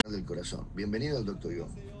del corazón. Bienvenido al Dr.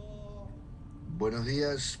 Young. Buenos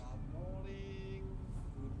días,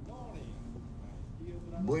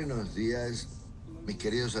 buenos días, mis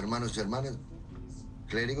queridos hermanos y hermanas,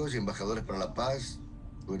 clérigos y embajadores para la paz.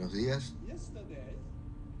 Buenos días.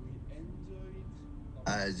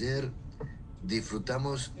 Ayer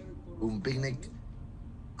disfrutamos un picnic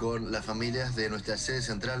con las familias de nuestra sede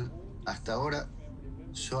central. Hasta ahora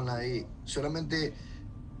son ahí. Solamente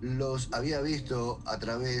los había visto a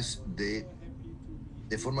través de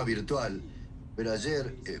forma virtual, pero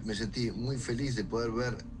ayer me sentí muy feliz de poder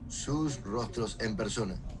ver sus rostros en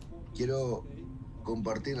persona. Quiero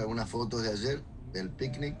compartir algunas fotos de ayer del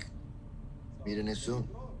picnic. Miren eso.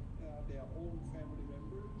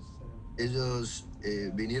 Ellos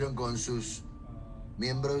vinieron con sus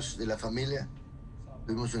miembros de la familia.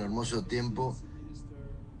 Tuvimos un hermoso tiempo.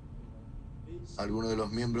 Algunos de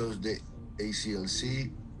los miembros de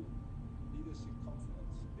ACLC.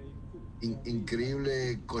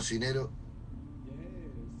 Increíble cocinero.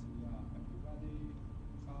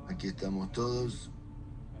 Aquí estamos todos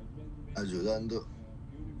ayudando.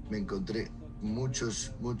 Me encontré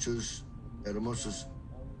muchos hermosos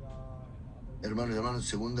hermanos y hermanos,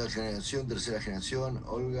 segunda generación, tercera generación,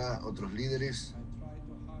 Olga, otros líderes.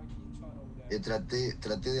 Traté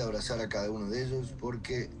de abrazar a cada uno de ellos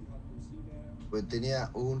porque pues,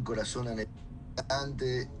 tenía un corazón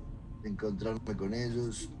anhelante de encontrarme con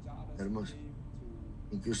ellos. Hermoso.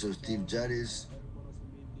 Incluso Steve Jares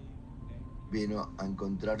vino a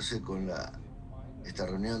encontrarse con esta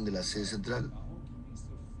reunión de la sede central.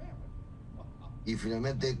 Y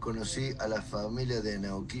finalmente conocí a la familia de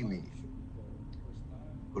Naokimi.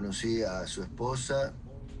 Conocí a su esposa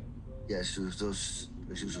y a sus dos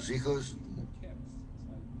preciosos hijos,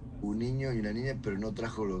 un niño y una niña, pero no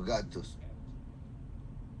trajo los gatos.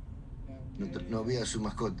 No vi a su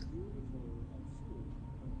mascota.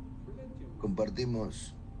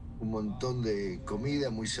 Compartimos un montón de comida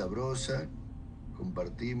muy sabrosa.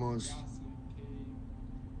 Compartimos.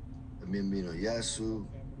 También vino Yasu,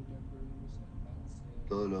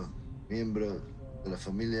 todos los miembros de la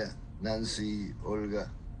familia, Nancy,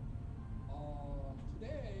 Olga.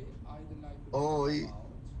 Hoy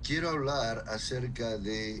quiero hablar acerca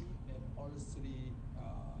de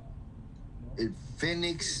el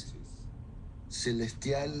Fénix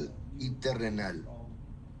celestial y terrenal,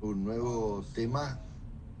 un nuevo tema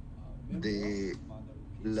de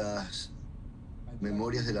las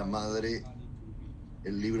memorias de la madre,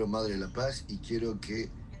 el libro Madre de la Paz, y quiero que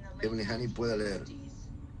Emily Honey pueda leer.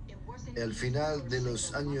 Al final de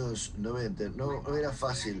los años 90 no era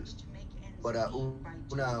fácil para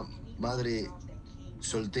una madre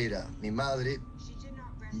soltera. Mi madre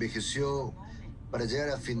envejeció para llegar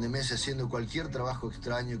a fin de mes haciendo cualquier trabajo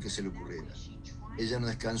extraño que se le ocurriera. Ella no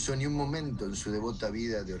descansó ni un momento en su devota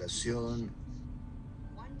vida de oración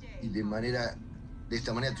y de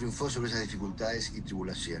esta manera triunfó sobre esas dificultades y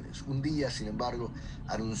tribulaciones. Un día, sin embargo,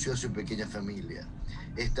 anunció a su pequeña familia: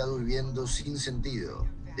 he estado viviendo sin sentido,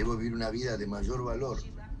 debo vivir una vida de mayor valor.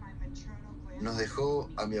 Nos dejó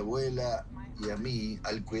a mi abuela y a mí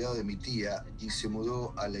al cuidado de mi tía y se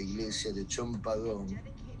mudó a la iglesia de Chompadong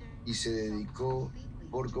y se dedicó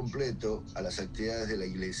por completo a las actividades de la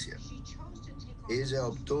iglesia. Ella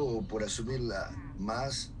optó por asumir la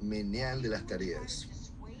más menial de las tareas.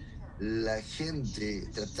 La gente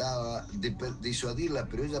trataba de disuadirla,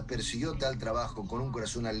 pero ella persiguió tal trabajo con un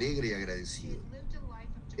corazón alegre y agradecido.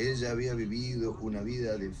 Ella había vivido una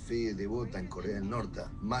vida de fe devota en Corea del Norte,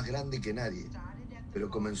 más grande que nadie, pero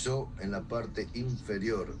comenzó en la parte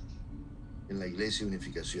inferior, en la Iglesia de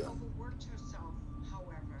Unificación.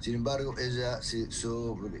 Sin embargo, ella se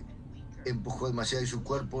empujó demasiado y su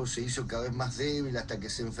cuerpo se hizo cada vez más débil hasta que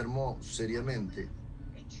se enfermó seriamente.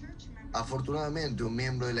 Afortunadamente, un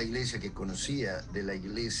miembro de la iglesia que conocía de la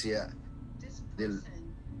iglesia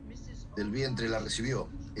del vientre la recibió.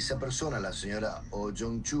 Esa persona, la señora Oh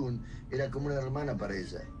Jong-chun, era como una hermana para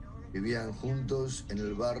ella. Vivían juntos en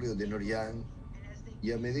el barrio de Noryang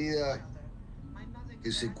y a medida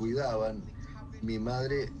que se cuidaban, mi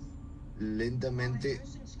madre lentamente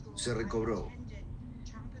se recobró.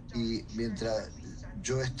 Y mientras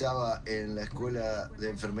yo estaba en la escuela de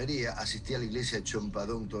enfermería, asistí a la iglesia de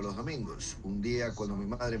Chompadong todos los domingos. Un día, cuando mi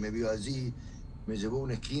madre me vio allí, me llevó a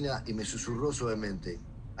una esquina y me susurró suavemente: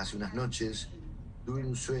 hace unas noches tuve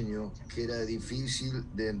un sueño que era difícil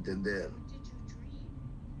de entender.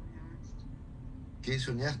 ¿Qué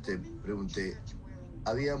soñaste?, pregunté.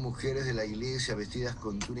 Había mujeres de la iglesia vestidas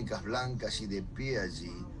con túnicas blancas y de pie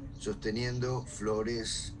allí, sosteniendo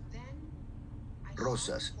flores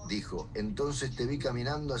rosas, dijo. Entonces te vi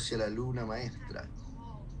caminando hacia la luna maestra.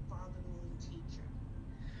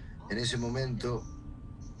 En ese momento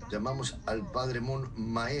llamamos al Padre Moon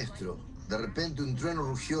maestro. De repente un trueno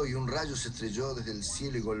rugió y un rayo se estrelló desde el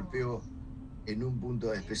cielo y golpeó en un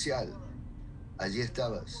punto especial. Allí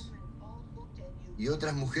estabas. Y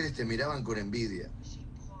otras mujeres te miraban con envidia.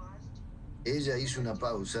 Ella hizo una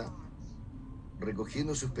pausa,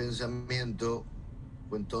 recogiendo sus pensamientos.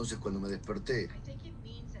 Fue entonces cuando me desperté.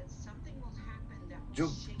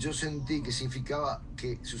 Yo sentí que significaba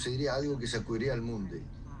que sucedería algo que sacudiría al mundo.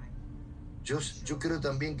 Yo creo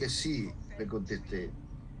también que sí, le contesté.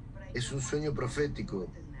 Es un sueño profético.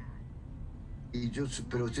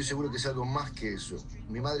 Pero estoy seguro que es algo más que eso.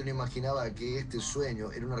 Mi madre no imaginaba que este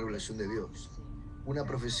sueño era una revelación de Dios. Una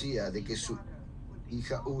profecía de que su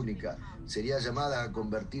hija única sería llamada a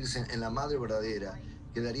convertirse en la madre verdadera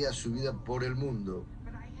que daría su vida por el mundo.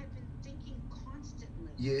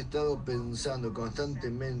 Y he estado pensando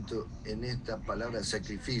constantemente en esta palabra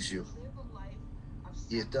sacrificio.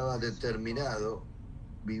 Y estaba determinado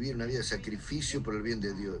a vivir una vida de sacrificio por el bien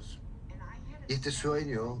de Dios. Y este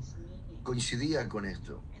sueño coincidía con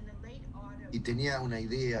esto. Y tenía una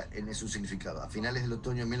idea en su significado. A finales del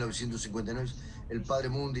otoño de 1959, el Padre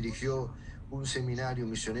Moon dirigió un seminario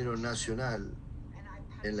misionero nacional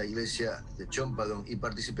en la iglesia de Chompadong y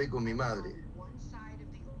participé con mi madre.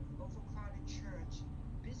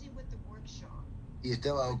 Y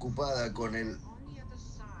estaba ocupada con el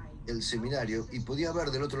seminario y podía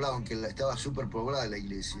ver del otro lado, aunque estaba súper poblada la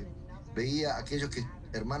iglesia, veía a aquellos que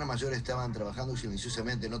hermanas mayores estaban trabajando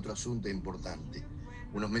silenciosamente en otro asunto importante.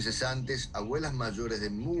 Unos meses antes, abuelas mayores de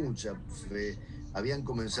mucha fe habían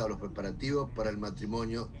comenzado los preparativos para el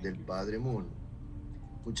matrimonio del Padre Moon.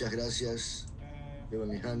 Muchas gracias,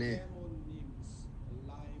 Jane.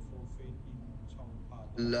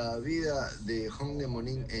 La vida de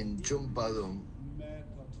Jeongseong en Chompadong,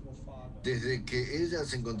 desde que ella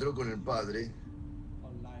se encontró con el Padre,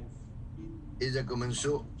 ella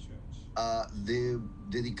comenzó a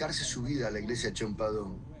dedicarse su vida a la iglesia de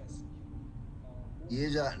Chompadong. Y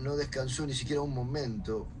ella no descansó ni siquiera un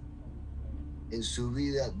momento en su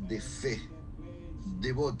vida de fe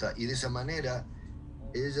devota. Y de esa manera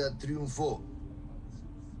ella triunfó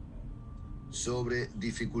sobre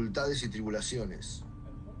dificultades y tribulaciones.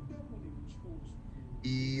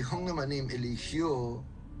 Y Jeongseong eligió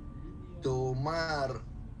tomar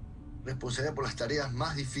responsabilidad por las tareas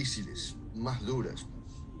más difíciles, más duras.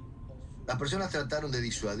 Las personas trataron de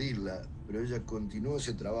disuadirla, pero ella continuó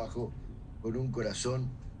ese trabajo con un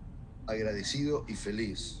corazón agradecido y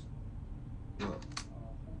feliz. No.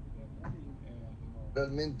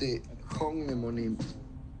 Realmente, Jeongseong,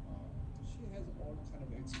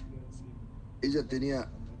 ella tenía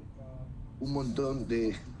un montón de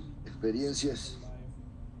experiencias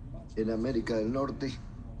en América del Norte.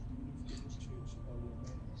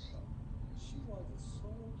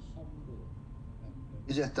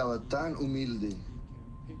 Ella estaba tan humilde.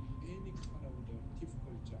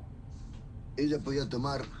 Ella podía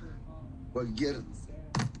tomar cualquier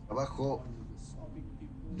trabajo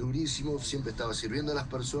durísimo, siempre estaba sirviendo a las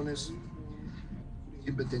personas,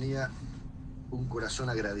 siempre tenía un corazón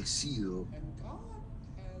agradecido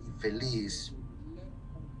y feliz.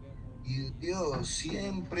 Y Dios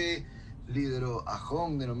siempre lideró a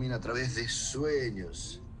Jeongseong a través de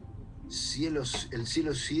sueños. El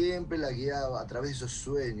cielo siempre la guiaba a través de esos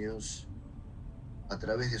sueños, a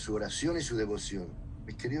través de su oración y su devoción.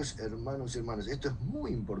 Mis queridos hermanos y hermanas, esto es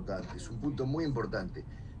muy importante, es un punto muy importante.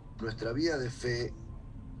 Nuestra vida de fe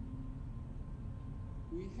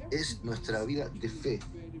es nuestra vida de fe.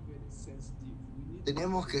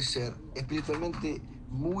 Tenemos que ser espiritualmente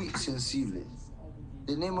muy sensibles.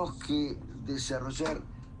 Tenemos que desarrollar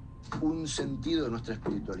un sentido de nuestra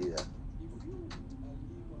espiritualidad.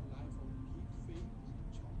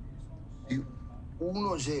 Si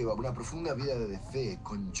uno lleva una profunda vida de fe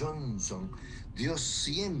con Jeongseong, Dios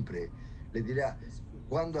siempre le dirá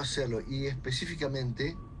cuándo hacerlo y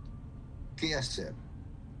específicamente qué hacer.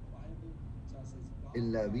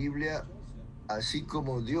 En la Biblia, así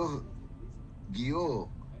como Dios guió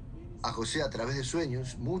a José a través de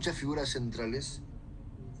sueños, muchas figuras centrales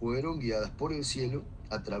fueron guiadas por el cielo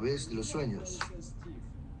a través de los sueños.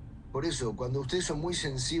 Por eso, cuando ustedes son muy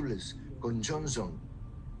sensibles con Jeongseong,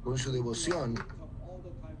 con su devoción,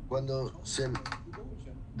 cuando se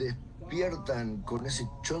despiertan con ese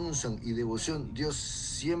Jeongseong y devoción, Dios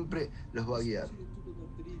siempre los va a guiar,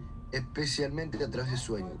 especialmente a través de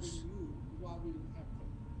sueños.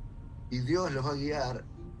 Y Dios los va a guiar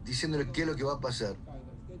diciéndole qué es lo que va a pasar.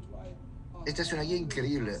 Esta es una guía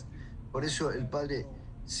increíble. Por eso el Padre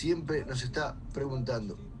siempre nos está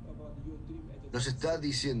preguntando, nos está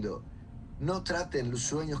diciendo, no traten los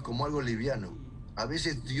sueños como algo liviano. A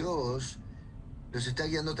veces Dios nos está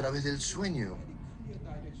guiando a través del sueño,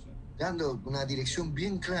 dando una dirección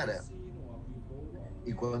bien clara.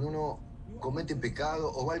 Y cuando uno comete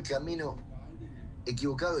pecado o va al camino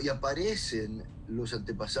equivocado y aparecen los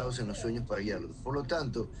antepasados en los sueños para guiarlos. Por lo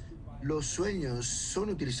tanto, los sueños son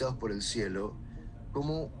utilizados por el cielo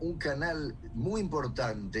como un canal muy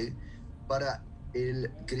importante para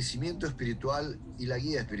el crecimiento espiritual y la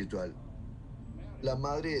guía espiritual. La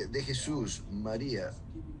madre de Jesús, María,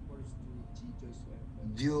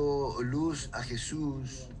 dio luz a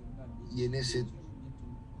Jesús y en ese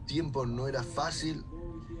tiempo no era fácil,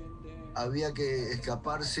 había que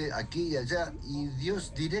escaparse aquí y allá y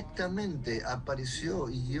Dios directamente apareció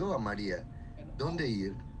y guió a María dónde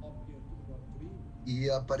ir y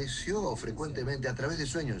apareció frecuentemente a través de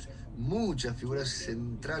sueños. Muchas figuras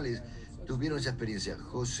centrales tuvieron esa experiencia.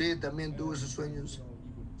 José también tuvo esos sueños,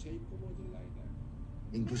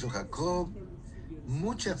 incluso Jacob.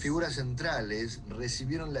 Muchas figuras centrales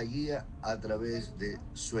recibieron la guía a través de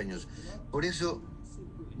sueños. Por eso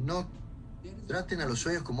no traten a los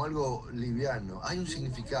sueños como algo liviano. Hay un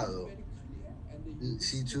significado.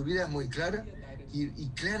 Si su vida es muy clara y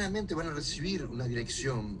claramente van a recibir una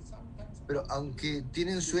dirección, pero aunque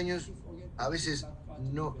tienen sueños, a veces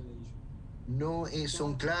no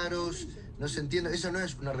son claros, no se entiende. Eso no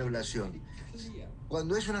es una revelación.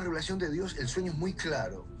 Cuando es una revelación de Dios, el sueño es muy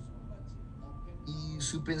claro y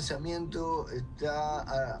su pensamiento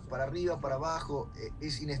está para arriba, para abajo,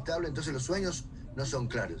 es inestable, entonces los sueños no son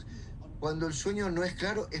claros. Cuando el sueño no es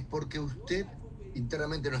claro es porque usted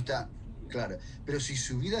internamente no está clara. Pero si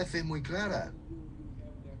su vida de fe es muy clara,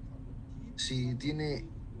 si tiene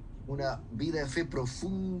una vida de fe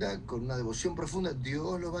profunda, con una devoción profunda,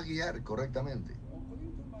 Dios lo va a guiar correctamente.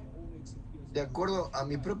 De acuerdo a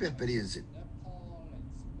mi propia experiencia,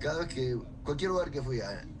 cada vez que, cualquier lugar que fui,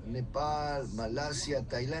 a Nepal, Malasia,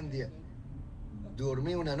 Tailandia,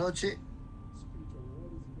 dormí una noche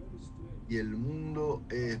y el mundo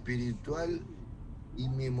espiritual y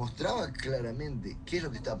me mostraba claramente qué es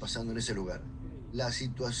lo que estaba pasando en ese lugar, la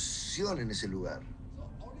situación en ese lugar.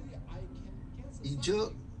 Y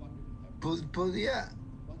yo podía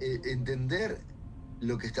entender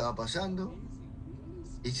lo que estaba pasando.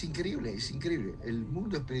 Es increíble, es increíble. El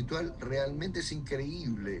mundo espiritual realmente es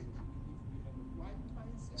increíble.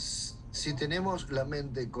 Si tenemos la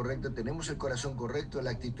mente correcta, tenemos el corazón correcto,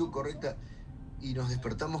 la actitud correcta y nos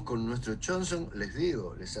despertamos con nuestro Jeongseong, les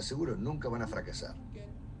digo, les aseguro, nunca van a fracasar.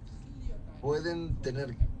 Pueden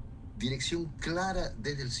tener dirección clara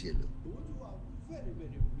desde el cielo.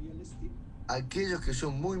 Aquellos que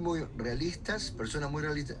son muy realistas, personas muy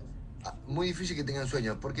realistas, muy difícil que tengan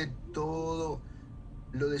sueños, porque todo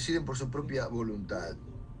lo deciden por su propia voluntad,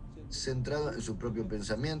 centrado en su propio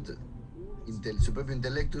pensamiento, su propio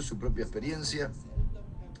intelecto, su propia experiencia.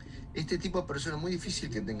 Este tipo de persona es muy difícil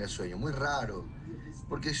que tenga sueños, muy raro,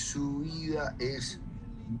 porque su vida es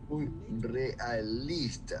muy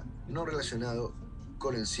realista, no relacionado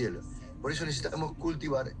con el cielo. Por eso necesitamos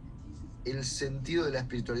cultivar el sentido de la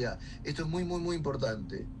espiritualidad. Esto es muy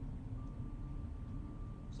importante.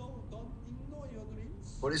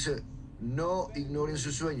 Por eso, no ignoren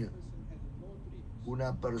sus sueños.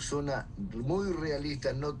 Una persona muy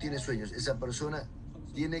realista no tiene sueños. Esa persona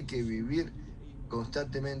tiene que vivir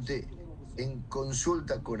constantemente en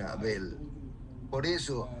consulta con Abel. Por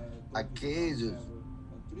eso, aquellos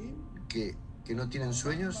que no tienen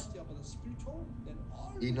sueños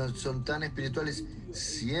y no son tan espirituales,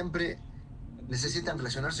 siempre necesitan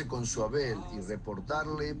relacionarse con su Abel y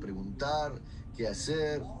reportarle, preguntar qué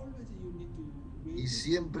hacer. Y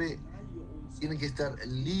siempre tienen que estar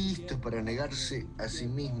listos para negarse a sí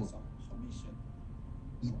mismos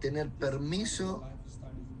y tener permiso.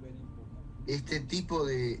 Este tipo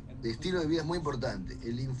de estilo de vida es muy importante,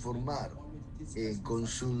 el informar,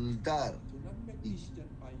 consultar y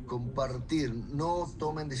compartir. No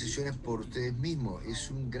tomen decisiones por ustedes mismos,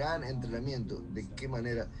 es un gran entrenamiento de qué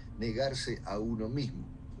manera negarse a uno mismo.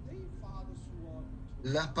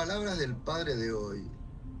 Las palabras del Padre de hoy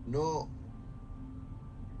no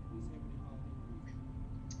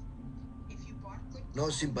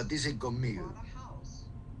simpaticen conmigo.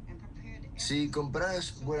 Si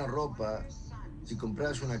compras buena ropa, si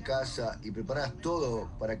compras una casa y preparas todo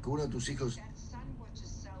para que uno de tus hijos,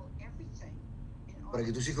 para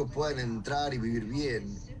que tus hijos puedan entrar y vivir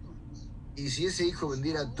bien, y si ese hijo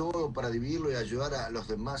vendiera todo para dividirlo y ayudar a los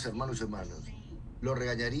demás hermanos, ¿lo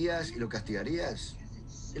regañarías y lo castigarías?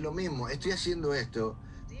 Es lo mismo, estoy haciendo esto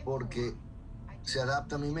porque se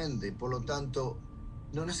adapta a mi mente, por lo tanto,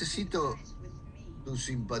 no necesito tu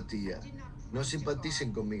simpatía. No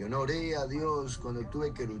simpaticen conmigo. No oré a Dios cuando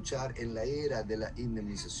tuve que luchar en la era de la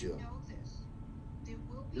indemnización.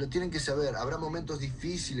 Lo tienen que saber. Habrá momentos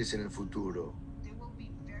difíciles en el futuro.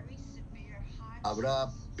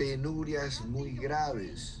 Habrá penurias muy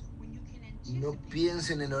graves. No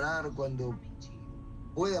piensen en orar cuando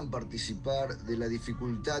puedan participar de la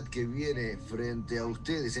dificultad que viene frente a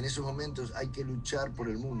ustedes. En esos momentos hay que luchar por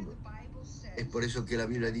el mundo. Es por eso que la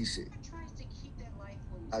Biblia dice: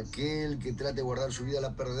 aquel que trate de guardar su vida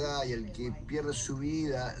la perderá, y el que pierde su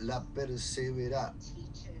vida la perseverará.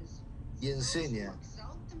 Y enseña,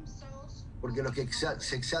 porque los que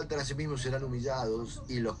se exaltan a sí mismos serán humillados,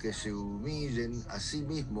 y los que se humillen a sí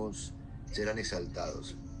mismos serán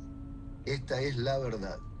exaltados. Esta es la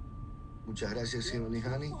verdad. Muchas gracias, Heavenly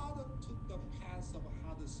Honey.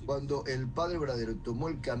 Cuando el Padre verdadero tomó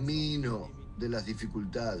el camino de las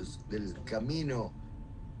dificultades, del camino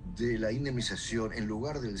de la indemnización en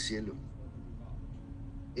lugar del cielo,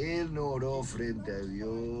 Él no oró frente a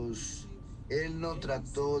Dios. Él no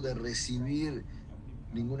trató de recibir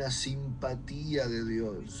ninguna simpatía de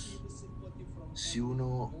Dios. Si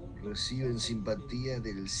uno recibe simpatía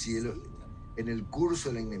del cielo en el curso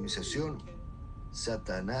de la indemnización,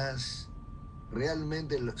 Satanás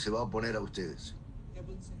realmente se va a oponer a ustedes.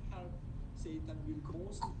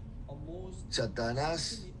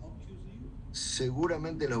 Satanás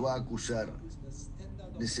seguramente los va a acusar.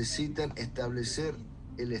 Necesitan establecer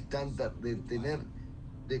el estándar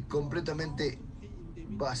de completamente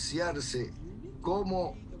vaciarse.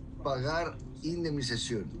 ¿Cómo pagar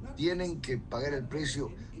indemnización? Tienen que pagar el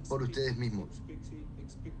precio por ustedes mismos.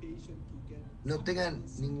 No tengan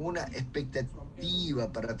ninguna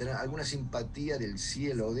expectativa para tener alguna simpatía del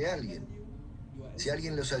cielo o de alguien. Si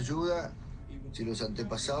alguien los ayuda, si los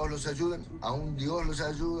antepasados los ayudan, aún Dios los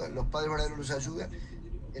ayuda, los padres verdaderos los ayudan,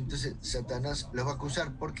 entonces Satanás los va a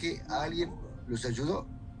acusar porque a alguien los ayudó.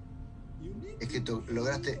 Es que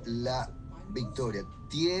lograste la victoria.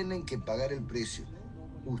 Tienen que pagar el precio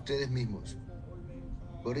ustedes mismos.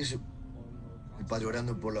 Por eso, el Padre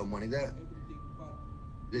orando por la humanidad,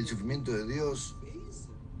 el sufrimiento de Dios,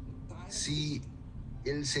 si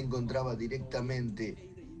Él se encontraba directamente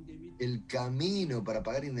el camino para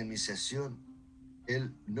pagar indemnización,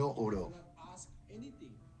 Él no oró.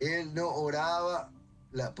 Él no oraba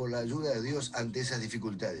por la ayuda de Dios ante esas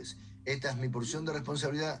dificultades. Esta es mi porción de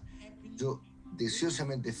responsabilidad. Yo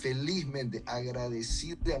deseosamente, felizmente,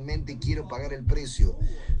 agradecidamente quiero pagar el precio.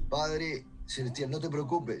 Padre Celestial, no te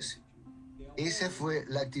preocupes. Esa fue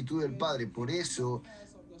la actitud del Padre. Por eso,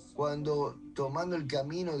 cuando tomando el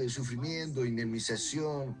camino de sufrimiento,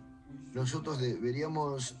 indemnización, nosotros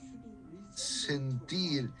deberíamos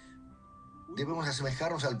sentir, debemos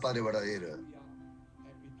asemejarnos al Padre verdadero.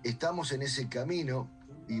 Estamos en ese camino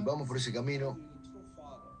y vamos por ese camino.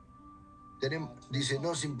 Dice,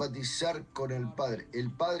 no simpatizar con el Padre.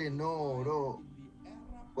 El Padre no oró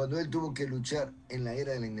cuando Él tuvo que luchar en la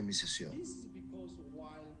era de la indemnización.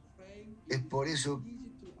 Es por eso,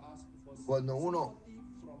 cuando uno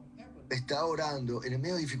está orando en el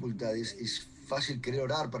medio de dificultades, es fácil querer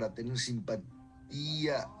orar para tener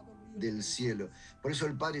simpatía del cielo. Por eso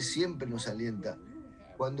el Padre siempre nos alienta.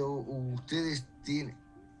 Cuando ustedes tienen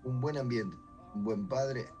un buen ambiente, un buen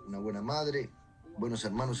padre, una buena madre, buenos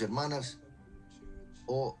hermanos y hermanas,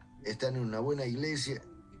 o están en una buena iglesia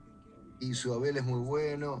y su Abel es muy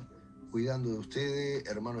bueno, cuidando de ustedes,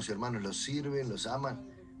 hermanos y hermanos los sirven, los aman.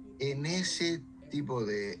 En ese tipo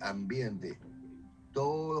de ambiente,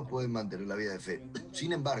 todos pueden mantener la vida de fe.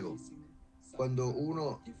 Sin embargo, cuando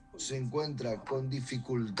uno se encuentra con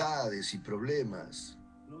dificultades y problemas,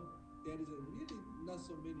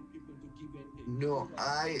 no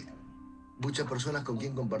hay muchas personas con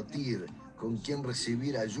quien compartir, con quien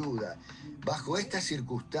recibir ayuda. Bajo estas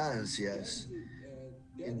circunstancias,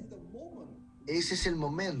 ese es el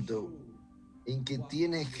momento en que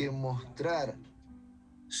tienes que mostrar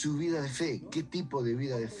su vida de fe. ¿Qué tipo de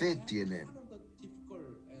vida de fe tienen?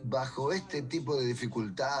 Bajo este tipo de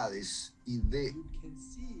dificultades y de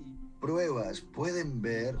pruebas pueden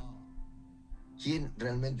ver quién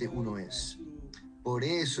realmente uno es. Por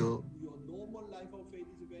eso,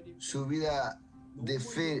 su vida de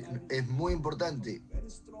fe es muy importante.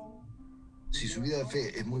 Si su vida de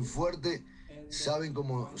fe es muy fuerte, saben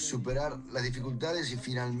cómo superar las dificultades y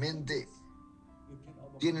finalmente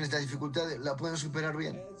tienen estas dificultades, la pueden superar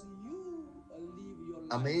bien.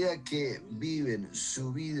 A medida que viven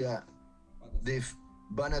su vida,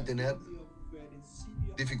 van a tener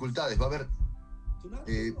dificultades, va a haber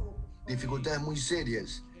dificultades muy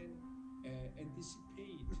serias.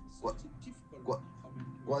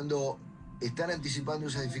 Cuando están anticipando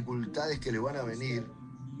esas dificultades que les van a venir,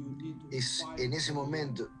 Es en ese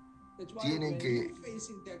momento tienen que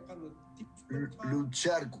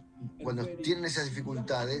luchar cuando tienen esas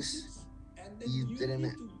dificultades y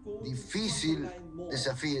tienen difícil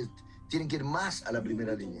desafío, tienen que ir más a la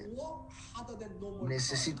primera línea.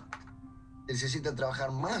 Necesitan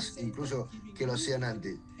trabajar más incluso que lo hacían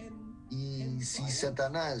antes. Y si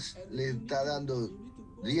Satanás le está dando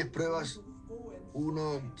 10 pruebas,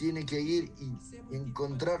 uno tiene que ir y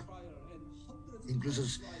encontrar incluso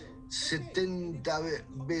 70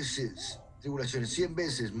 veces tribulaciones, 100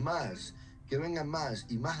 veces más, que vengan más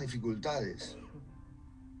y más dificultades.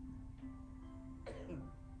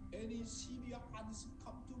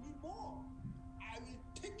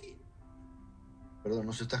 Perdón,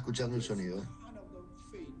 no se está escuchando el sonido.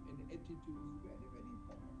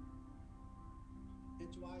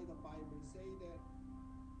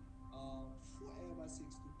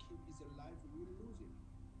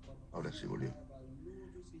 Ahora sí volvió.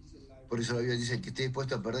 Por eso la Biblia dice que esté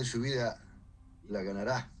dispuesto a perder su vida, la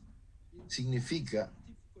ganará. Significa,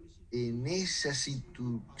 en esa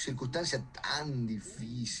circunstancia tan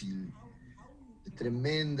difícil, de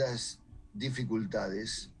tremendas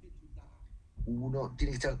dificultades, uno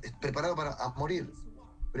tiene que estar preparado para morir.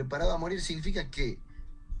 Preparado a morir significa que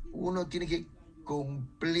uno tiene que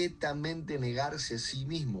completamente negarse a sí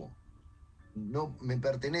mismo. No me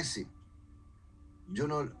pertenece. Yo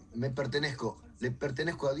no me pertenezco, le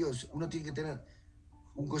pertenezco a Dios. Uno tiene que tener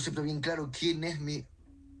un concepto bien claro: quién es mi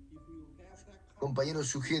compañero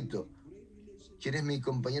sujeto, quién es mi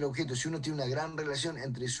compañero objeto. Si uno tiene una gran relación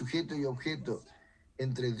entre sujeto y objeto,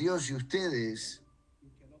 entre Dios y ustedes,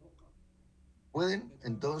 pueden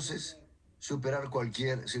entonces superar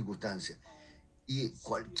cualquier circunstancia. Y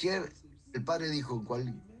el Padre dijo,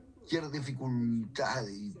 cualquier dificultad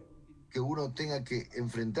que uno tenga que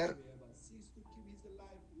enfrentar,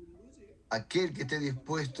 aquel que esté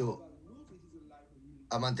dispuesto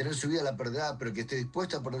a mantener su vida la perderá, pero que esté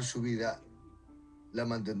dispuesto a perder su vida la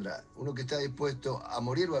mantendrá. Uno que está dispuesto a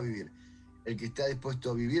morir va a vivir. El que está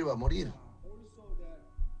dispuesto a vivir va a morir.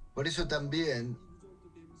 Por eso también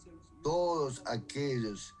todos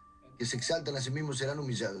aquellos que se exaltan a sí mismos serán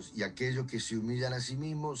humillados, y aquellos que se humillan a sí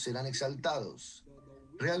mismos serán exaltados.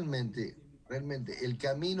 Realmente, el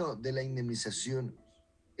camino de la indemnización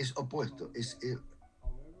es opuesto, es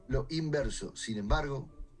lo inverso. Sin embargo,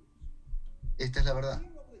 esta es la verdad.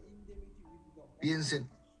 Piensen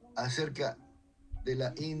acerca de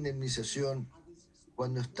la indemnización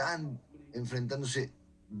cuando están enfrentándose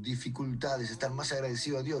dificultades, están más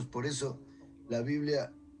agradecidos a Dios. Por eso la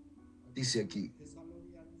Biblia dice aquí,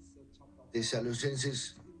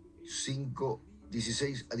 Tesalonicenses 5,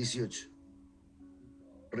 16 a 18.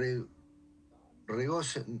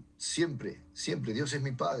 Regocen siempre, Dios es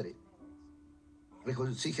mi Padre.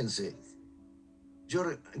 Regocíjense. Yo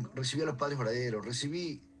recibí a los padres verdaderos,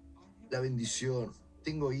 recibí la bendición,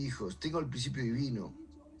 tengo hijos, tengo el principio divino.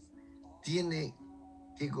 Tiene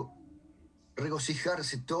que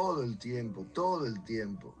regocijarse todo el tiempo.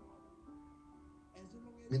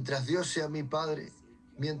 Mientras Dios sea mi Padre,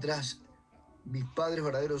 mientras mis padres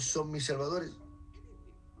verdaderos son mis salvadores,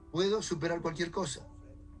 puedo superar cualquier cosa.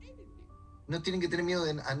 No tienen que tener miedo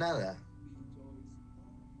a nada.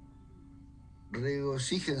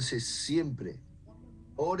 Regocíjense siempre.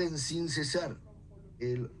 Oren sin cesar.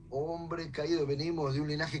 El hombre caído, venimos de un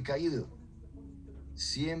linaje caído.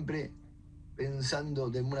 Siempre pensando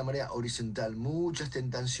de una manera horizontal. Muchas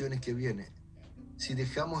tentaciones que vienen. Si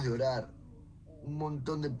dejamos de orar, un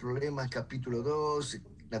montón de problemas, capítulo 2,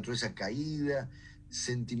 naturaleza caída,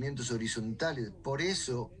 sentimientos horizontales. Por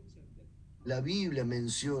eso la Biblia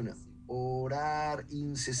menciona orar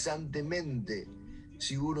incesantemente.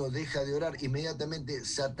 Si uno deja de orar, inmediatamente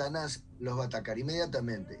Satanás los va a atacar,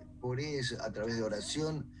 inmediatamente. Por eso, a través de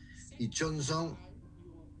oración y Jeongseong,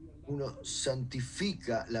 uno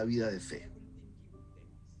santifica la vida de fe.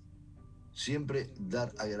 Siempre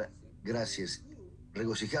dar gracias,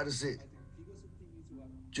 regocijarse.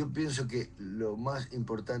 Yo pienso que lo más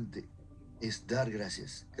importante es dar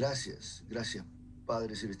gracias. Gracias,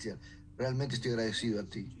 Padre Celestial. Realmente estoy agradecido a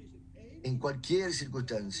ti. En cualquier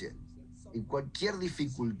circunstancia, en cualquier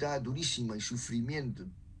dificultad durísima y sufrimiento,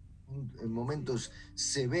 en momentos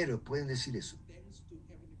severos, pueden decir eso.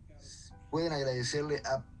 Pueden agradecerle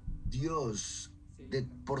a Dios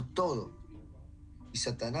por todo. Y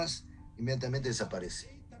Satanás inmediatamente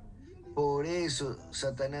desaparece. Por eso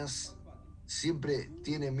Satanás siempre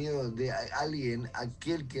tiene miedo de alguien,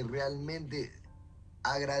 aquel que realmente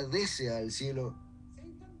agradece al cielo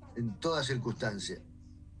en toda circunstancia.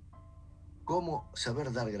 ¿Cómo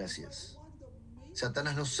saber dar gracias?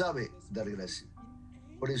 Satanás no sabe dar gracias.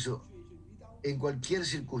 Por eso, en cualquier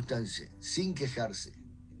circunstancia, sin quejarse,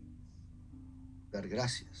 dar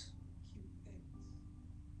gracias.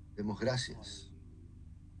 Demos gracias.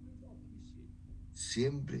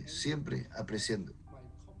 Siempre, siempre apreciando.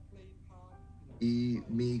 Y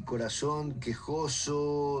mi corazón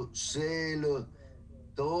quejoso, celo,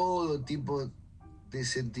 todo tipo de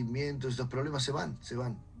sentimientos, estos problemas se van, se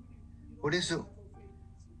van. Por eso,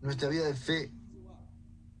 nuestra vida de fe,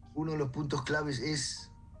 uno de los puntos claves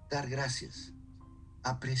es dar gracias,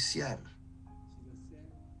 apreciar.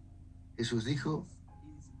 Jesús dijo,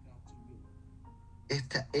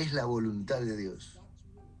 esta es la voluntad de Dios.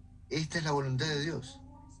 Esta es la voluntad de Dios.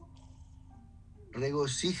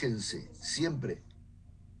 Regocíjense siempre,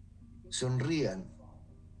 sonrían.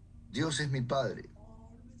 Dios es mi Padre.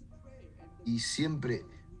 Y siempre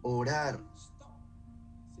orar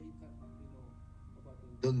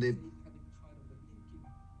donde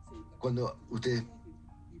cuando ustedes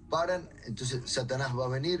paran, entonces Satanás va a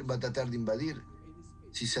venir, va a tratar de invadir.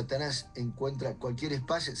 Si Satanás encuentra cualquier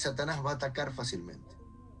espacio, Satanás va a atacar fácilmente.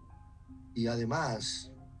 Y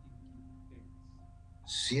además,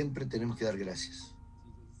 siempre tenemos que dar gracias.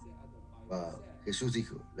 Wow. Jesús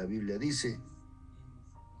dijo, la Biblia dice,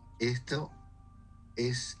 esto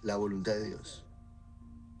es la voluntad de Dios.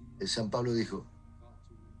 El San Pablo dijo,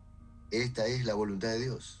 esta es la voluntad de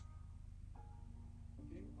Dios.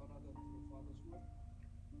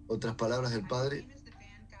 Otras palabras del Padre.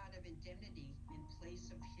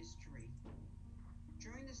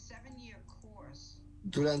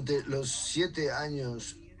 Durante los 7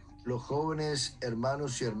 años, los jóvenes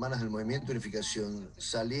hermanos y hermanas del Movimiento de Unificación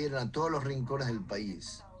salieron a todos los rincones del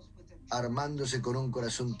país, armándose con un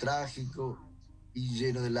corazón trágico y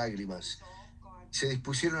lleno de lágrimas. Se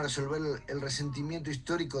dispusieron a resolver el resentimiento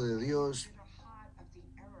histórico de Dios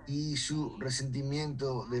y su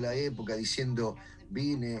resentimiento de la época, diciendo,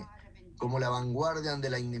 vine como la vanguardia de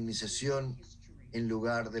la indemnización en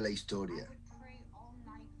lugar de la historia.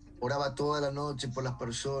 Oraba toda la noche por las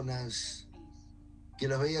personas que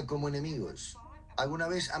los veía como enemigos. ¿Alguna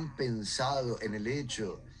vez han pensado en el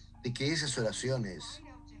hecho de que esas oraciones,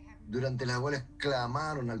 durante las cuales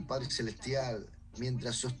clamaron al Padre Celestial,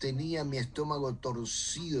 mientras sostenía mi estómago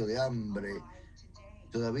torcido de hambre,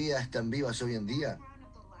 todavía están vivas hoy en día?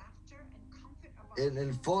 En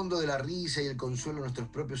el fondo de la risa y el consuelo de nuestros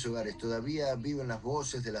propios hogares, todavía viven las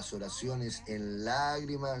voces de las oraciones en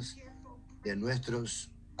lágrimas de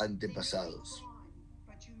nuestros antepasados.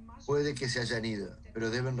 Puede que se hayan ido, pero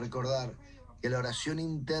deben recordar que la oración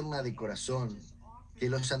interna de corazón que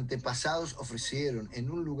los antepasados ofrecieron en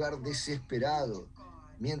un lugar desesperado,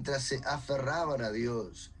 mientras se aferraban a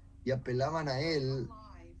Dios y apelaban a Él,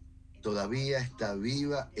 todavía está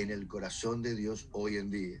viva en el corazón de Dios hoy en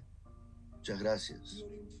día. Muchas gracias.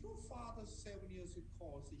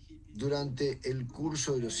 Durante el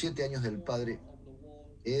curso de los 7 años del Padre,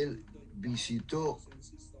 Él visitó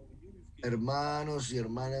hermanos y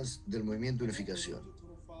hermanas del Movimiento de Unificación.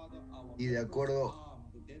 Y de acuerdo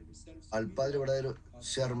al Padre verdadero,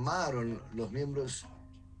 se armaron los miembros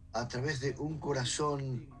a través de un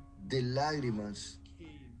corazón de lágrimas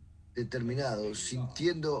determinados,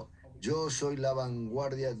 sintiendo yo soy la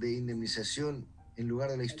vanguardia de indemnización en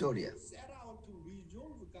lugar de la historia.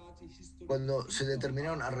 Cuando se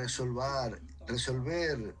determinaron a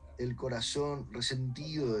resolver el corazón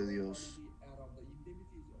resentido de Dios,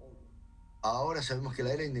 ahora sabemos que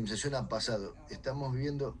la era de indemnización ha pasado. Estamos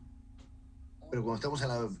viviendo, pero cuando estamos en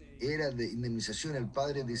la era de indemnización, el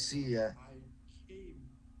Padre decía,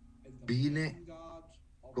 vine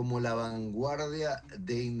como la vanguardia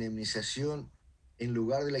de indemnización en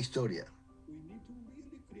lugar de la historia.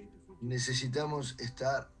 Necesitamos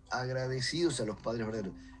estar agradecidos a los padres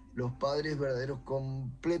verdaderos. Los padres verdaderos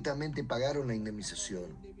completamente pagaron la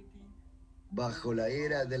indemnización. Bajo la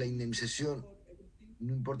era de la indemnización,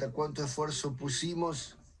 no importa cuánto esfuerzo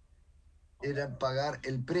pusimos, era pagar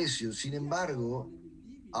el precio. Sin embargo,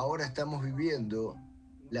 ahora estamos viviendo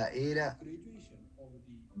la era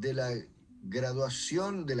de la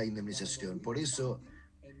graduación de la indemnización. Por eso,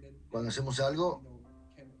 cuando hacemos algo,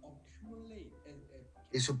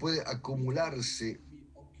 eso puede acumularse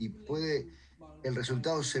y el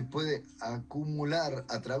resultado se puede acumular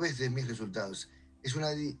a través de mis resultados. Es una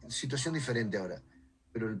situación diferente ahora.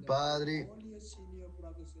 Pero el Padre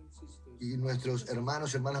y nuestros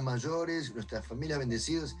hermanos, hermanas mayores, nuestras familias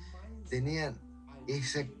bendecidas, tenían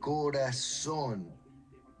ese corazón.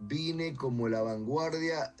 Vine como la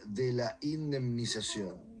vanguardia de la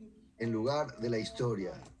indemnización en lugar de la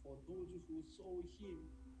historia.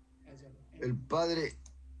 El Padre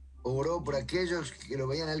oró por aquellos que lo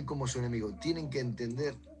veían a él como su enemigo. Tienen que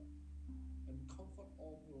entender,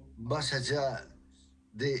 más allá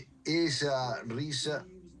de esa risa,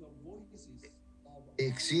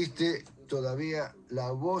 existe todavía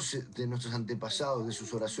la voz de nuestros antepasados, de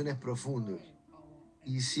sus oraciones profundas.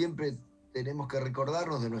 Y siempre tenemos que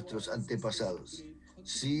recordarnos de nuestros antepasados.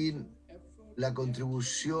 Sin la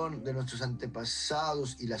contribución de nuestros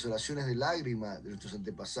antepasados y las oraciones de lágrima de nuestros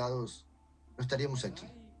antepasados, no estaríamos aquí.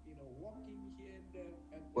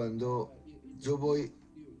 Cuando yo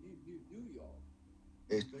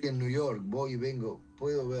estoy en New York, voy y vengo,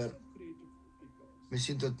 puedo ver, me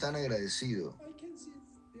siento tan agradecido.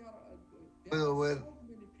 Puedo ver,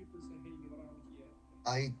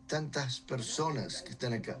 hay tantas personas que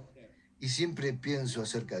están acá y siempre pienso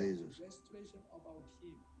acerca de ellos.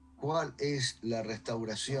 ¿Cuál es la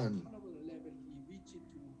restauración?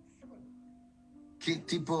 ¿Qué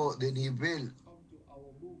tipo de nivel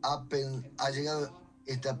ha llegado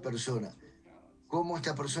esta persona? ¿Cómo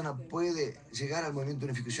esta persona puede llegar al movimiento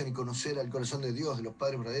de unificación y conocer al corazón de Dios, de los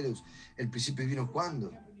padres verdaderos, el principio divino?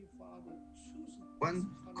 ¿Cuándo?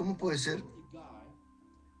 ¿Cómo puede ser?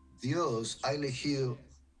 Dios ha elegido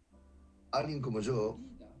a alguien como yo,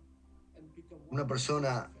 una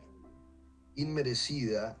persona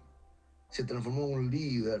inmerecida, se transformó en un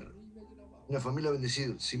líder, una familia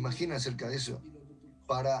bendecida. ¿Se imagina acerca de eso?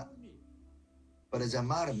 Para, para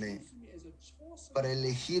llamarme, para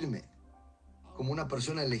elegirme como una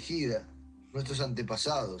persona elegida, nuestros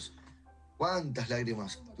antepasados. ¿Cuántas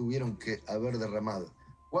lágrimas tuvieron que haber derramado?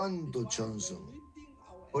 ¿Cuánto Jeongseong?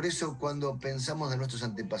 Por eso cuando pensamos de nuestros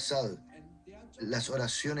antepasados, las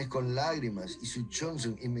oraciones con lágrimas y su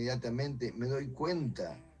Jeongseong, inmediatamente me doy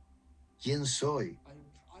cuenta quién soy.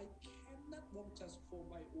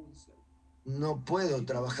 No puedo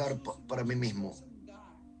trabajar para mí mismo.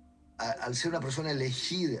 Al ser una persona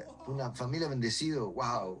elegida, una familia bendecida,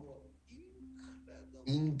 wow,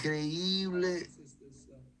 increíble.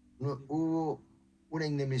 No, hubo una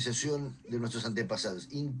indemnización de nuestros antepasados,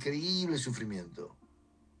 increíble sufrimiento.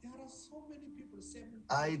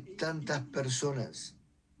 Hay tantas personas,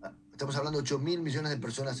 estamos hablando de 8.000 millones de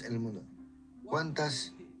personas en el mundo.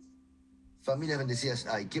 ¿Cuántas familias bendecidas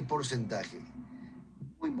hay? ¿Qué porcentaje?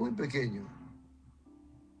 Muy, muy pequeño.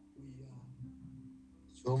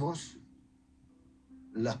 Somos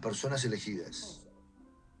las personas elegidas.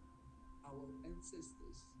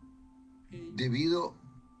 Debido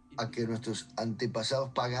a que nuestros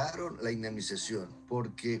antepasados pagaron la indemnización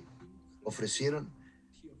porque ofrecieron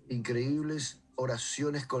increíbles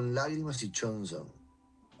oraciones con lágrimas y Jeongseong.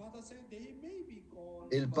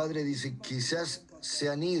 El Padre dice, quizás se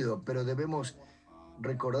han ido, pero debemos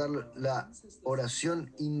recordar la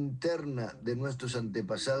oración interna de nuestros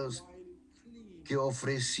antepasados que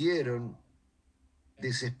ofrecieron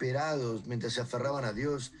desesperados mientras se aferraban a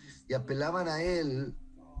Dios y apelaban a Él.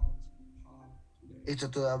 Esto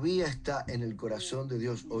todavía está en el corazón de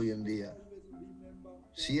Dios hoy en día.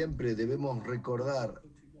 Siempre debemos recordar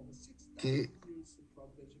que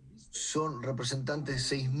son representantes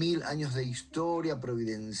de 6.000 años de historia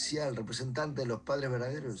providencial, representantes de los padres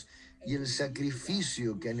verdaderos y el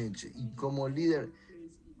sacrificio que han hecho. Y como líder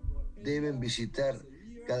deben visitar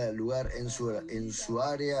cada lugar en su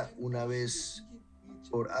área una vez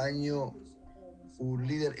por año. Un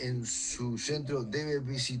líder en su centro debe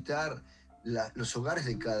visitar los hogares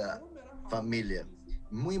de cada familia.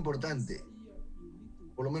 Muy importante,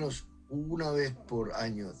 por lo menos una vez por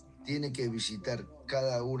año, tiene que visitar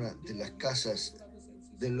cada una de las casas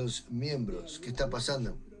de los miembros. ¿Qué está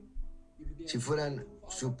pasando? Si fueran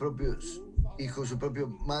sus propios hijos, su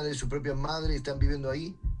propia madre están viviendo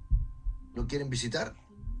ahí, ¿no quieren visitar?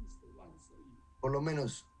 Por lo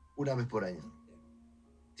menos una vez por año.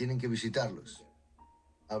 Tienen que visitarlos,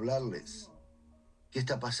 hablarles. ¿Qué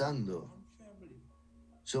está pasando?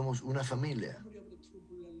 Somos una familia.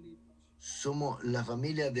 Somos la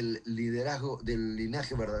familia del liderazgo, del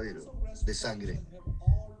linaje verdadero, de sangre.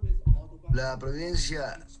 La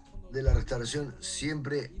providencia de la restauración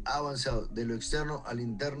siempre ha avanzado de lo externo al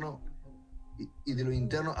interno y de lo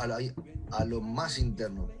interno a lo más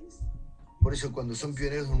interno. Por eso cuando son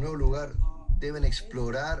pioneros de un nuevo lugar, deben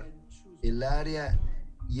explorar el área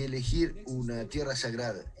y elegir una tierra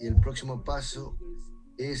sagrada. Y el próximo paso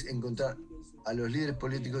es encontrar a los líderes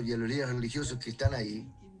políticos y a los líderes religiosos que están ahí,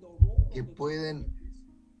 que pueden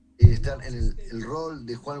estar en el rol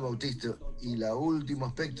de Juan Bautista. Y el último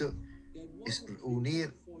aspecto es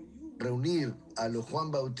reunir a los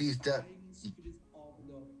Juan Bautista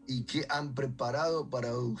y que han preparado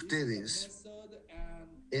para ustedes.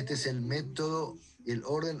 Este es el método, el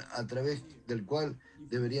orden a través del cual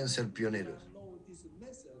deberían ser pioneros.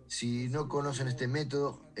 Si no conocen este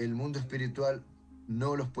método, el mundo espiritual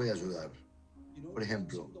no los puede ayudar. Por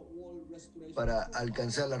ejemplo, para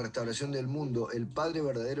alcanzar la restauración del mundo, el Padre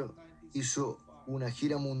verdadero hizo una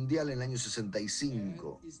gira mundial en el año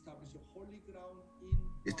 65.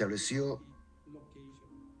 Estableció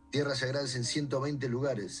tierras sagradas en 120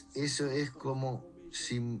 lugares. Eso es como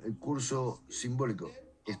el curso simbólico,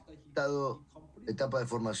 etapa de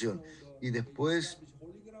formación. Y después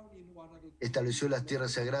estableció las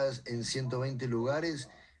tierras sagradas en 120 lugares.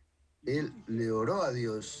 Él le oró a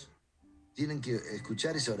Dios. Tienen que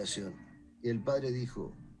escuchar esa oración. Y el Padre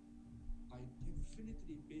dijo,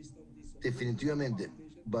 definitivamente,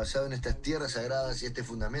 basado en estas tierras sagradas y este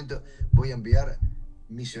fundamento, voy a enviar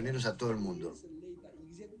misioneros a todo el mundo.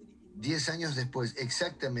 10 años después,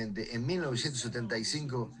 exactamente, en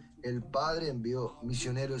 1975, el Padre envió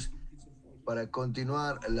misioneros para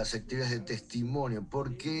continuar las actividades de testimonio.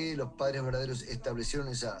 ¿Por qué los padres verdaderos establecieron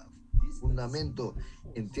ese fundamento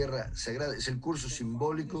en tierra sagrada? Es el curso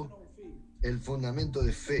simbólico, el fundamento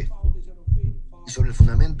de fe. Y sobre el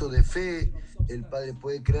fundamento de fe, el Padre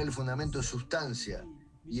puede crear el fundamento de sustancia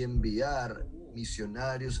y enviar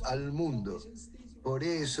misionarios al mundo. Por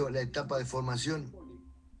eso la etapa de formación,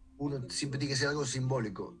 uno siempre tiene que ser algo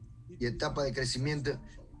simbólico. Y etapa de crecimiento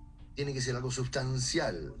tiene que ser algo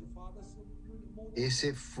sustancial.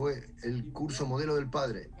 Ese fue el curso modelo del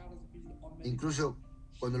Padre. Incluso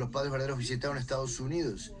cuando los padres verdaderos visitaron Estados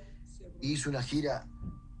Unidos, hizo una gira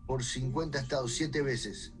por 50 estados 7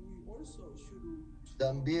 veces.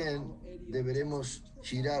 También deberemos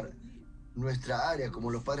girar nuestra área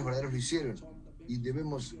como los padres verdaderos lo hicieron, y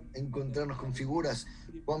debemos encontrarnos con figuras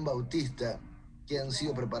Juan Bautista que han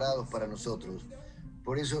sido preparados para nosotros.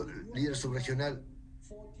 Por eso, líder subregional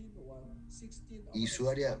y su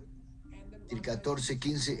área, el 14,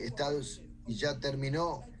 15 estados, y ya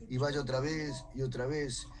terminó, y vaya otra vez y otra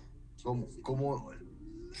vez, como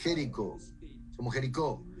Jericó,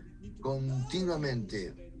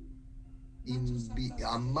 continuamente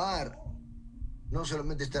amar, no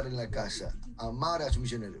solamente estar en la casa, amar a su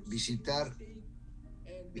misionero, visitar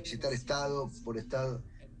estado por estado,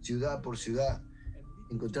 ciudad por ciudad,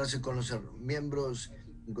 encontrarse con los miembros,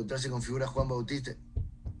 encontrarse con figuras Juan Bautista,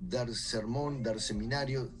 dar sermón, dar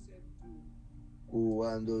seminario.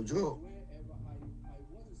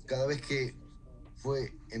 Cada vez que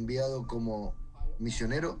fue enviado como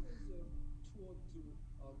misionero,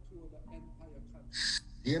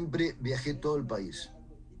 siempre viajé todo el país.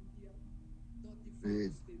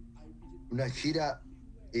 Una gira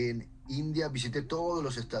en India, visité todos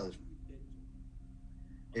los estados.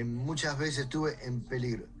 Muchas veces estuve en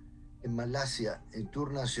peligro. En Malasia, en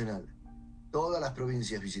tour nacional. Todas las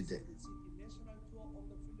provincias visité.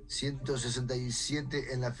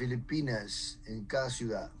 167 en las Filipinas, en cada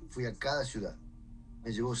ciudad. Fui a cada ciudad.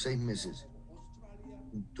 Me llevó 6 meses.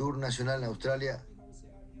 Un tour nacional en Australia.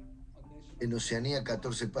 En Oceanía,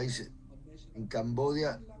 14 países. En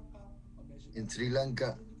Camboya, en Sri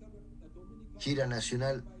Lanka. Gira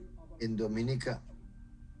nacional en Dominica,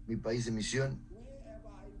 mi país de misión.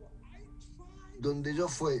 Donde yo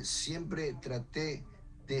fui, siempre traté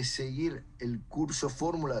de seguir el curso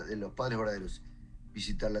fórmula de los padres verdaderos.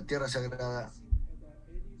 Visitar la tierra sagrada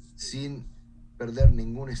sin perder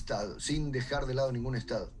ningún estado, sin dejar de lado ningún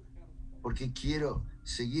estado, porque quiero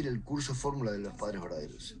seguir el curso fórmula de los padres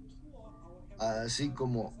verdaderos. Así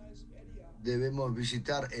como debemos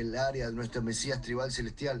visitar el área de nuestro Mesías tribal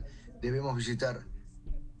celestial, debemos visitar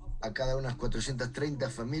a cada unas 430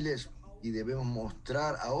 familias y debemos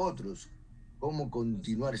mostrar a otros cómo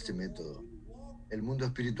continuar este método. El mundo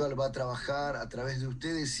espiritual va a trabajar a través de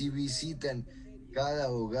ustedes si visitan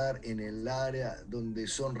cada hogar en el área donde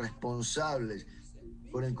son responsables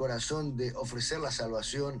con el corazón de ofrecer la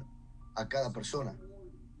salvación a cada persona.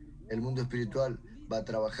 El mundo espiritual va a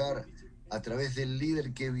trabajar a través del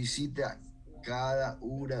líder que visita cada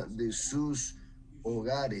una de sus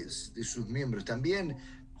hogares, de sus miembros. También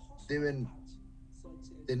deben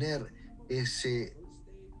tener ese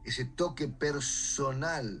toque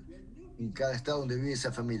personal en cada estado donde vive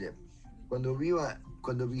esa familia.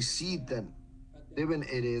 Cuando visitan, deben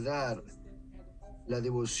heredar la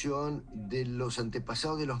devoción de los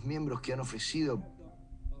antepasados de los miembros que han ofrecido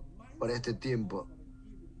para este tiempo.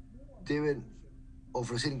 Deben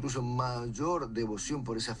ofrecer incluso mayor devoción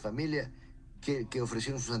por esa familia que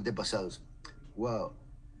ofrecieron sus antepasados. ¡Wow!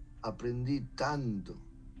 Aprendí tanto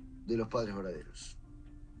de los padres verdaderos.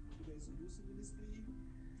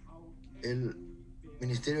 El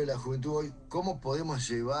Ministerio de la Juventud hoy, ¿cómo podemos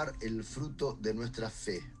llevar el fruto de nuestra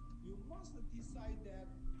fe?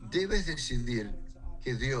 Debes decidir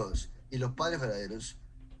que Dios y los padres verdaderos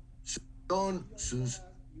son sus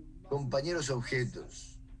compañeros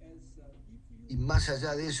objetos Y más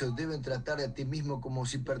allá de eso, deben tratar a ti mismo como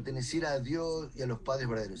si perteneciera a Dios y a los padres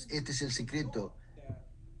verdaderos. Este es el secreto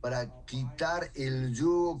para quitar el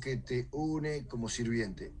yugo que te une como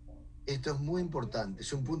sirviente. Esto es muy importante,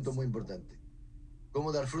 es un punto muy importante.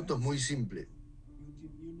 Cómo dar fruto es muy simple,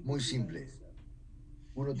 muy simple.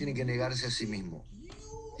 Uno tiene que negarse a sí mismo.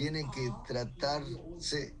 Tiene que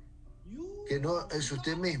tratarse que no es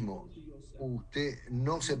usted mismo. Usted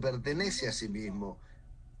no se pertenece a sí mismo.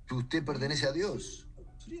 Usted pertenece a Dios.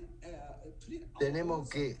 Tenemos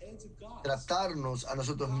que tratarnos a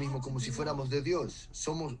nosotros mismos como si fuéramos de Dios.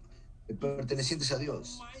 Somos pertenecientes a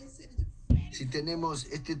Dios. Si tenemos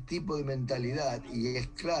este tipo de mentalidad y es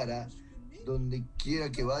clara, donde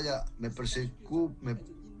quiera que vaya, me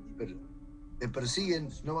persiguen,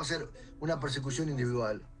 no va a ser una persecución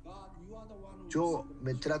individual. Yo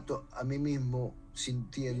me trato a mí mismo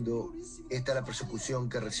sintiendo esta es la persecución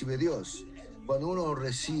que recibe Dios. Cuando uno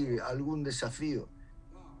recibe algún desafío,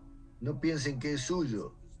 no piensen que es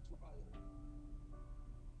suyo,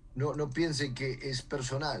 no piensen que es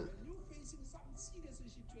personal.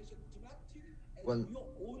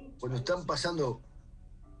 Cuando están pasando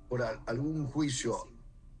por algún juicio,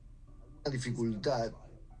 una dificultad,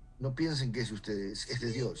 no piensen que es ustedes, es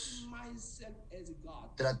de Dios.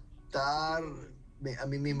 Tratarme a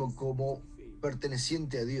mí mismo como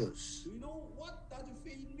perteneciente a Dios.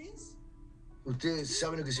 Ustedes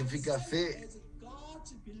saben lo que significa fe.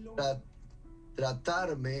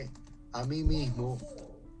 Tratarme a mí mismo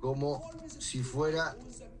como si fuera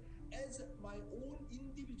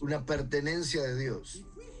una pertenencia de Dios.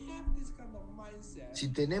 Si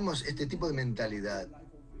tenemos este tipo de mentalidad,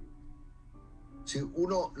 si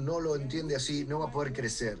uno no lo entiende así, no va a poder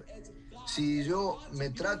crecer. Si yo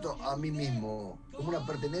me trato a mí mismo como una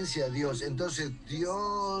pertenencia a Dios, entonces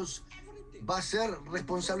Dios va a ser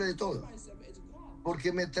responsable de todo.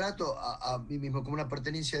 Porque me trato a mí mismo como una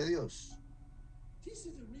pertenencia de Dios.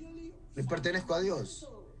 Le pertenezco a Dios.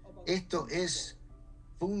 Esto es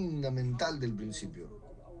fundamental del principio.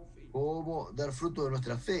 Cómo dar fruto de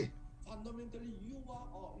nuestra fe.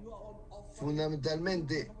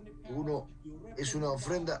 Fundamentalmente, uno es una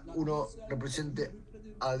ofrenda, uno representa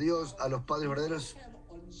a Dios, a los padres verdaderos.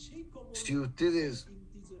 Si ustedes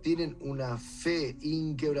tienen una fe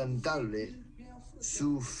inquebrantable,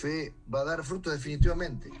 su fe va a dar fruto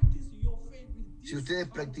definitivamente. Si ustedes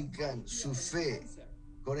practican su fe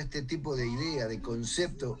con este tipo de idea, de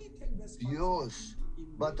concepto, Dios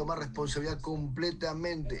va a tomar responsabilidad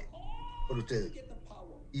completamente por ustedes.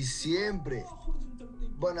 Y siempre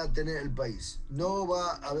van a tener el país. No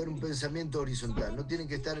va a haber un pensamiento horizontal. No tienen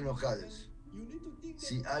que estar enojados.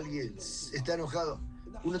 Si alguien está enojado,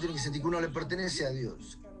 uno tiene que sentir que uno le pertenece a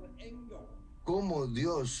Dios. ¿Cómo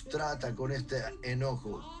Dios trata con este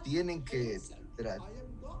enojo? Tienen que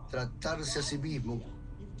tratarse a sí mismo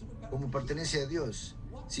como pertenece a Dios.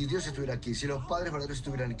 Si Dios estuviera aquí, si los padres verdaderos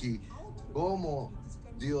estuvieran aquí, ¿cómo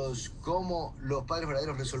los padres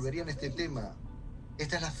verdaderos resolverían este tema?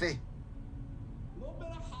 Esta es la fe.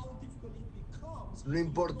 No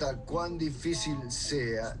importa cuán difícil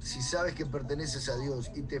sea, si sabes que perteneces a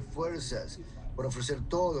Dios y te esfuerzas por ofrecer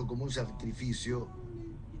todo como un sacrificio,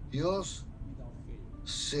 Dios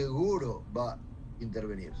seguro va a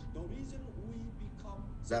intervenir.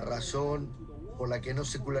 La razón por la que no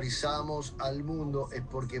secularizamos al mundo es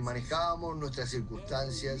porque manejamos nuestras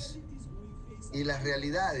circunstancias y las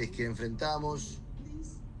realidades que enfrentamos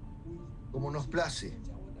como nos place,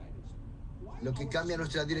 lo que cambia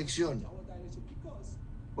nuestra dirección.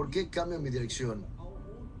 ¿Por qué cambio mi dirección?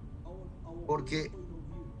 Porque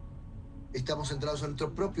estamos centrados en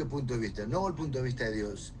nuestro propio punto de vista, no el punto de vista de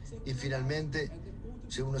Dios. Y finalmente,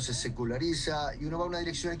 uno se seculariza y uno va a una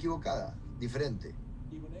dirección equivocada, diferente.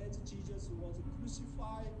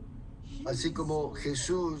 Así como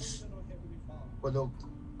Jesús,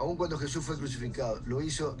 aun cuando Jesús fue crucificado, lo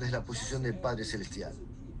hizo desde la posición del Padre Celestial.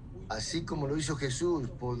 Así como lo hizo Jesús,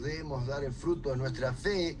 podemos dar el fruto de nuestra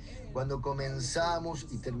fe cuando comenzamos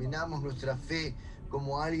y terminamos nuestra fe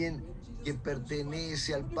como alguien que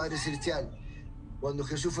pertenece al Padre Celestial. Cuando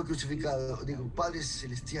Jesús fue crucificado, digo, Padre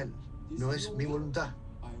Celestial, no es mi voluntad,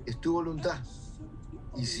 es tu voluntad.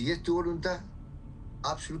 Y si es tu voluntad,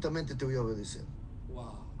 absolutamente te voy a obedecer.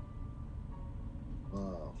 Wow.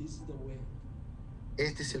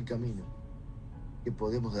 Este es el camino que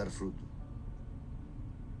podemos dar fruto.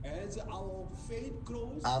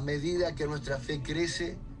 A medida que nuestra fe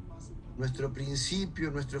crece, nuestro principio,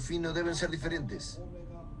 nuestro fin no deben ser diferentes.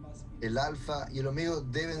 El alfa y el omega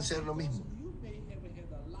deben ser lo mismo.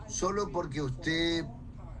 Solo porque usted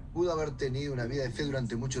pudo haber tenido una vida de fe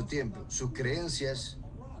durante mucho tiempo, sus creencias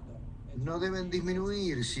no deben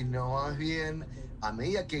disminuir, sino más bien, a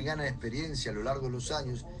medida que gana experiencia a lo largo de los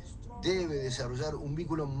años, debe desarrollar un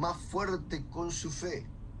vínculo más fuerte con su fe.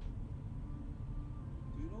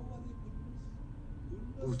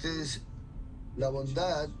 Ustedes, la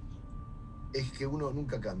bondad es que uno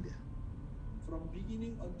nunca cambia.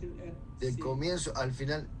 Del comienzo al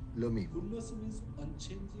final, lo mismo.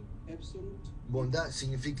 Bondad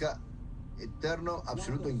significa eterno,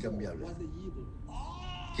 absoluto, incambiable.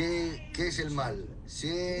 ¿Qué es el mal?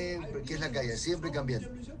 Siempre, ¿qué es la caída? Siempre cambiando.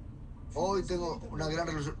 Hoy tengo una gran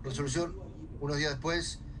resolución, unos días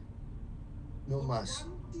después, no más.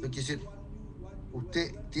 No quiere decir,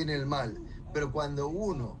 usted tiene el mal, pero cuando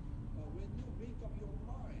uno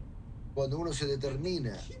se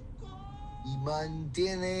determina y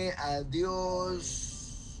mantiene a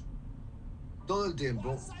Dios todo el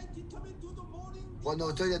tiempo, cuando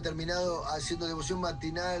estoy determinado haciendo devoción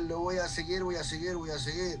matinal, lo voy a seguir, voy a seguir, voy a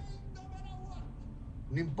seguir.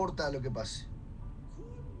 No importa lo que pase.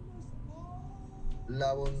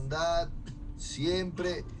 La bondad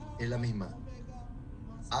siempre es la misma.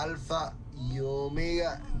 Alfa y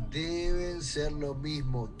omega deben ser lo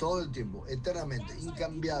mismo todo el tiempo, eternamente,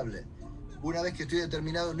 incambiable. Una vez que estoy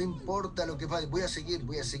determinado, no importa lo que pase, voy a seguir,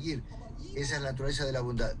 voy a seguir. Esa es la naturaleza de la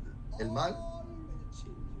bondad. El mal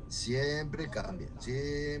siempre cambia,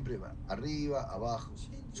 siempre va arriba, abajo,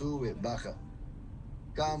 sube, baja.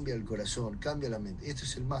 Cambia el corazón, cambia la mente. Esto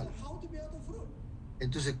es el mal.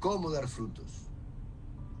 Entonces, ¿cómo dar frutos?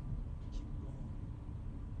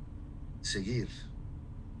 Seguir.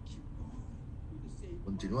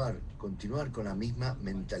 Continuar con la misma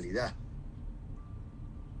mentalidad.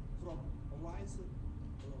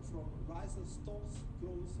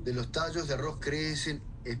 De los tallos de arroz crecen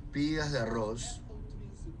espigas de arroz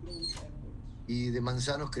y de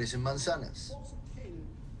manzanos crecen manzanas.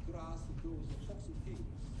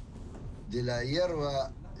 De la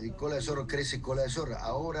hierba de cola de zorro crece cola de zorra.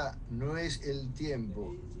 Ahora no es el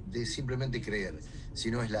tiempo de simplemente creer,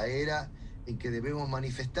 sino es la era en que debemos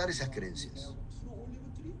manifestar esas creencias.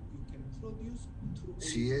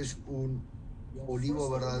 Si es un olivo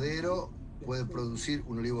verdadero, puede producir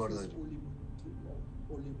un olivo verdadero.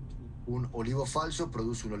 Un olivo falso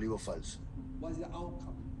produce un olivo falso.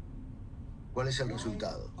 ¿Cuál es el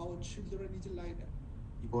resultado?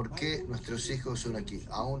 ¿Por qué nuestros hijos son aquí?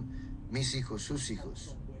 Aún mis hijos, sus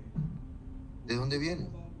hijos. ¿De dónde vienen?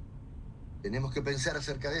 Tenemos que pensar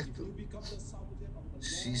acerca de esto.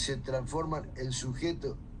 Si se transforman el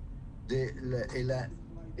sujeto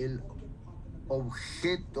el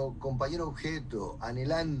objeto, compañero objeto,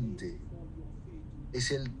 anhelante,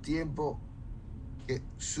 es el tiempo que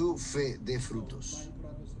su fe dé frutos.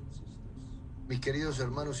 Mis queridos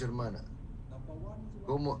hermanos y hermanas,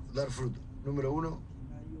 ¿cómo dar fruto? Número 1,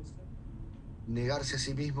 negarse a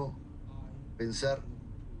sí mismo, pensar,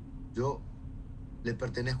 yo le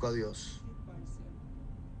pertenezco a Dios.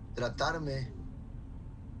 Tratarme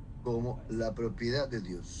como la propiedad de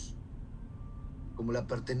Dios, como la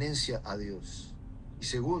pertenencia a Dios. Y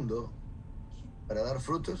segundo, para dar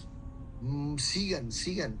frutos, sigan,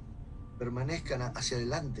 permanezcan hacia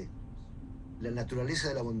adelante. La naturaleza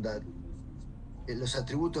de la bondad, los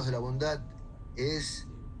atributos de la bondad es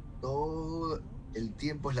todo el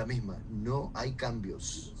tiempo es la misma, no hay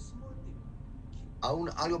cambios.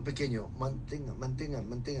 Aún algo pequeño,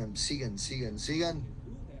 mantengan, sigan.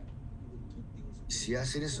 Si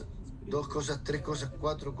hacen eso, 2 cosas, 3 cosas,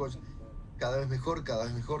 4 cosas, cada vez mejor.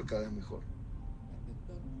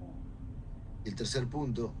 Y el tercer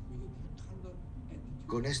punto,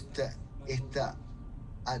 con esta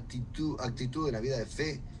actitud de la vida de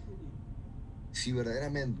fe, si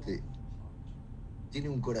verdaderamente tiene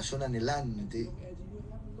un corazón anhelante,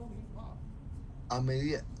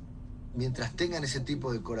 mientras tengan ese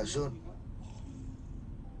tipo de corazón,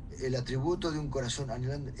 el atributo de un corazón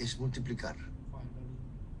anhelante es multiplicar.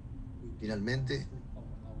 Finalmente,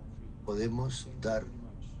 podemos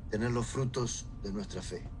tener los frutos de nuestra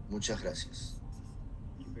fe. Muchas gracias.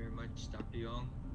 Thank you very much, Dr. Young.